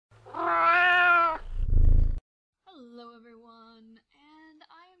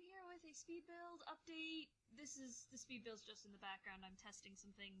the speed build's just in the background. I'm testing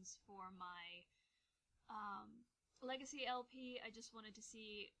some things for my Legacy LP. I just wanted to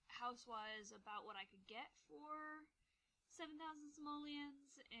see house-wise about what I could get for 7,000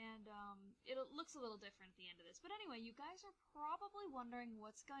 simoleons, and it looks a little different at the end of this. But anyway, you guys are probably wondering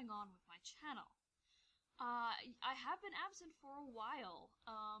what's going on with my channel. I have been absent for a while.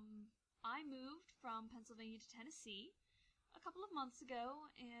 I moved from Pennsylvania to Tennessee a couple of months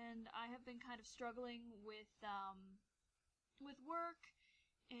ago, and I have been kind of struggling with work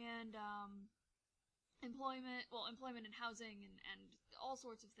and employment and housing and all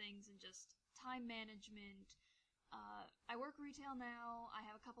sorts of things, and just time management. I work retail now. I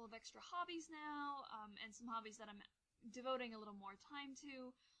have a couple of extra hobbies now, and some hobbies that I'm devoting a little more time to.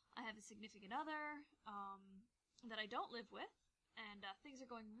 I have a significant other that I don't live with, and things are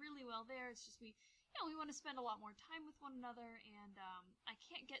going really well there. It's just we want to spend a lot more time with one another, and I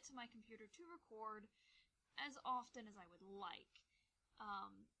can't get to my computer to record as often as I would like.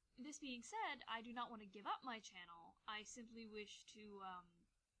 This being said, I do not want to give up my channel. I simply wish to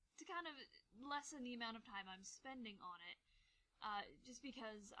kind of lessen the amount of time I'm spending on it, just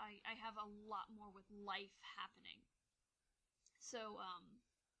because I have a lot more with life happening. So,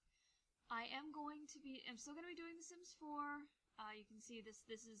 I'm still going to be doing The Sims 4. You can see this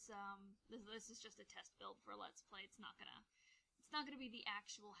is just a test build for a Let's Play. It's not gonna be the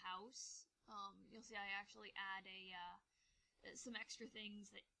actual house. You'll see I actually add some extra things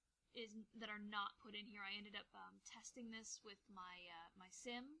that are not put in here. I ended up testing this with my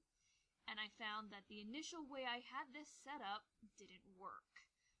sim, and I found that the initial way I had this set up didn't work.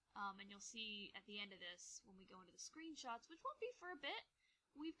 And you'll see at the end of this, when we go into the screenshots, which won't be for a bit,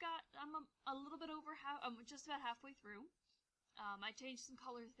 I'm a little bit over I'm just about halfway through. I changed some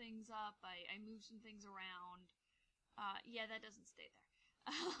color things up, I moved some things around. Yeah, that doesn't stay there.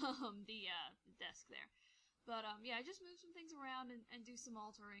 The desk there. But, yeah, I just moved some things around and do some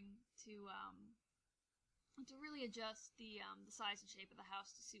altering to really adjust the size and shape of the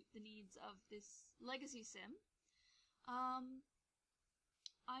house to suit the needs of this Legacy sim.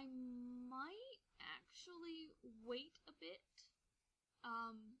 I might actually wait a bit,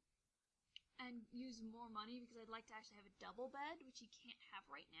 and use more money, because I'd like to actually have a double bed, which you can't have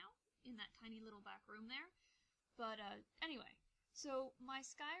right now in that tiny little back room there. But, anyway. So, my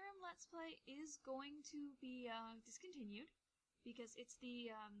Skyrim Let's Play is going to be discontinued, because it's the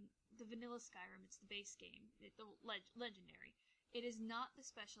vanilla Skyrim. It's the base game, the legendary. It is not the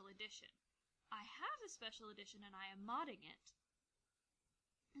special edition. I have a special edition, and I am modding it.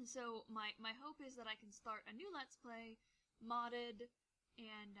 And so, my hope is that I can start a new Let's Play, modded,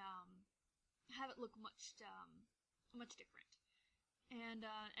 and have it look much different. And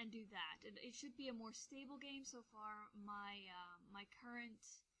do that. It should be a more stable game. So far, my current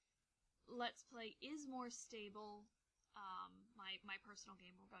Let's Play is more stable. My personal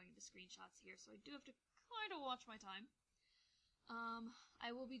game, we're going into screenshots here, so I do have to kind of watch my time.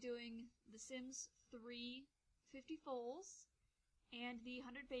 I will be doing The Sims 3 50 Foals and the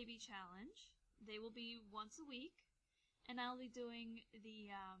 100 Baby Challenge. They will be once a week. And I'll be doing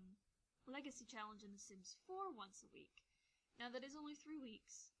the Legacy Challenge in The Sims 4 once a week. Now, that is only 3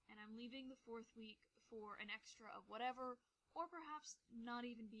 weeks, and I'm leaving the 4th week for an extra of whatever, or perhaps not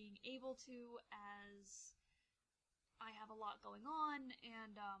even being able to, as I have a lot going on,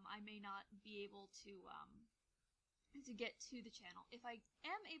 and I may not be able to get to the channel. If I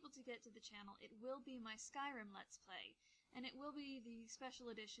am able to get to the channel, it will be my Skyrim Let's Play, and it will be the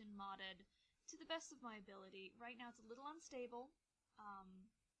special edition modded to the best of my ability. Right now it's a little unstable,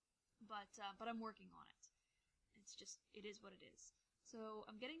 but I'm working on it. It is what it is. So,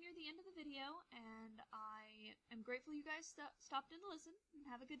 I'm getting near the end of the video, and I am grateful you guys stopped in to listen, and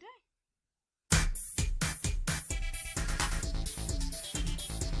have a good day.